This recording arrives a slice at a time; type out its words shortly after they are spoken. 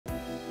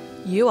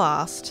You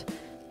asked,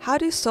 how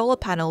do solar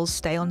panels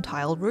stay on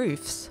tiled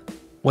roofs?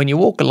 When you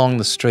walk along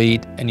the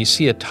street and you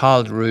see a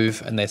tiled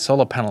roof and there's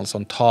solar panels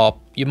on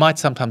top, you might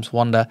sometimes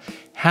wonder,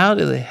 how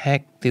the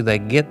heck do they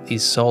get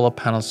these solar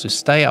panels to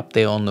stay up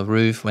there on the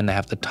roof when they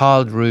have the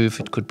tiled roof?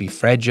 It could be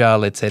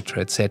fragile,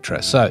 etc.,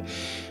 etc. So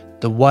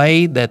the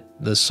way that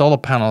the solar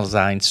panels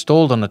are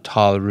installed on a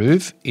tile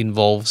roof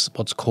involves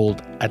what's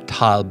called a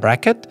tile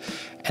bracket,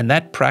 and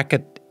that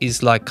bracket is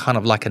kind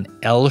of like an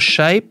L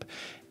shape,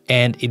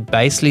 and it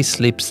basically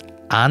slips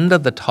under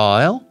the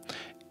tile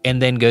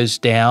and then goes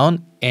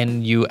down,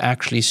 and you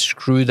actually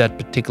screw that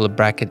particular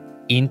bracket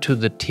into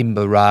the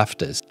timber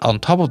rafters. On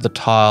top of the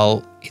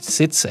tile, it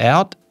sits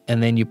out,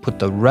 and then you put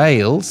the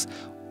rails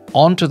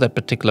onto that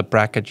particular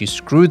bracket, you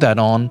screw that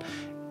on,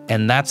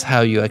 and that's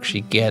how you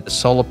actually get a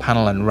solar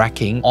panel and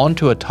racking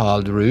onto a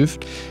tiled roof,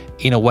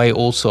 in a way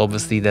also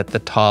obviously that the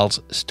tiles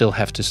still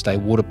have to stay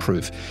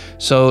waterproof.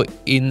 So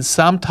in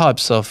some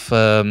types of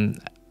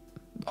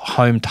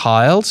home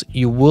tiles,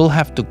 you will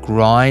have to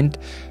grind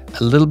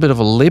a little bit of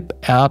a lip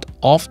out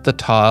of the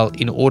tile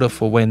in order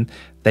for when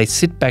they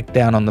sit back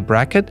down on the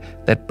bracket,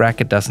 that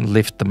bracket doesn't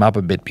lift them up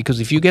a bit. Because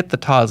if you get the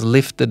tiles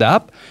lifted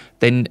up,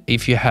 then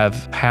if you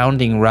have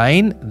pounding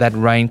rain, that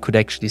rain could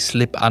actually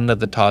slip under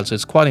the tile. So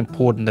it's quite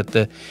important that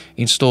the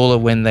installer,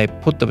 when they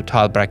put the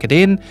tile bracket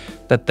in,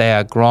 that they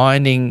are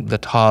grinding the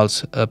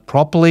tiles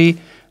properly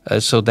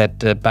so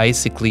that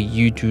basically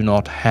you do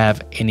not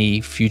have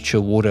any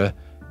future water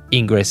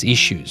ingress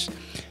issues.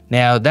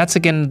 Now, that's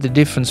again the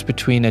difference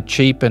between a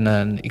cheap and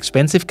an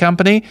expensive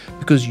company,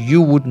 because you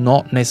would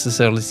not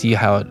necessarily see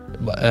how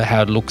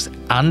it looks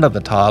under the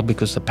tile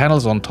because the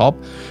panel's on top,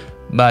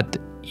 but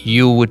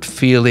you would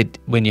feel it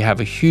when you have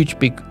a huge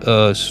big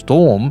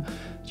storm.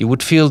 You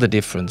would feel the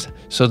difference.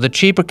 So the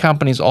cheaper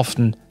companies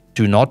often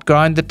do not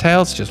grind the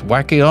tiles, just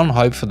whack it on,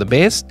 hope for the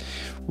best,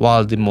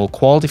 while the more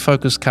quality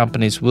focused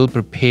companies will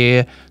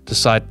prepare the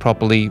site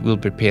properly, will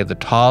prepare the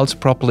tiles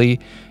properly,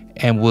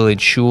 and will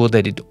ensure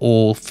that it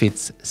all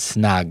fits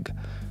snug.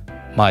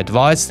 My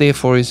advice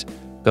therefore is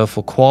go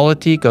for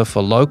quality, go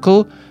for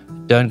local,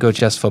 don't go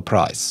just for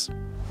price.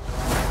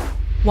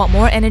 Want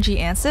more energy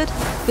answered?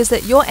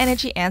 Visit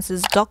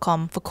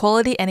YourEnergyAnswers.com for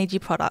quality energy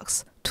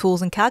products,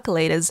 tools and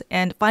calculators,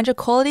 and find your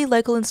quality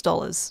local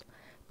installers.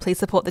 Please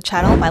support the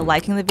channel by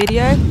liking the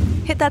video,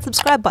 hit that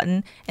subscribe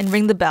button and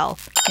ring the bell,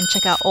 and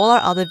check out all our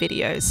other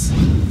videos.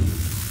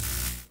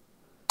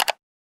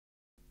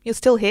 You're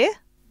still here?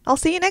 I'll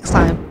see you next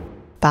time.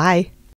 Bye.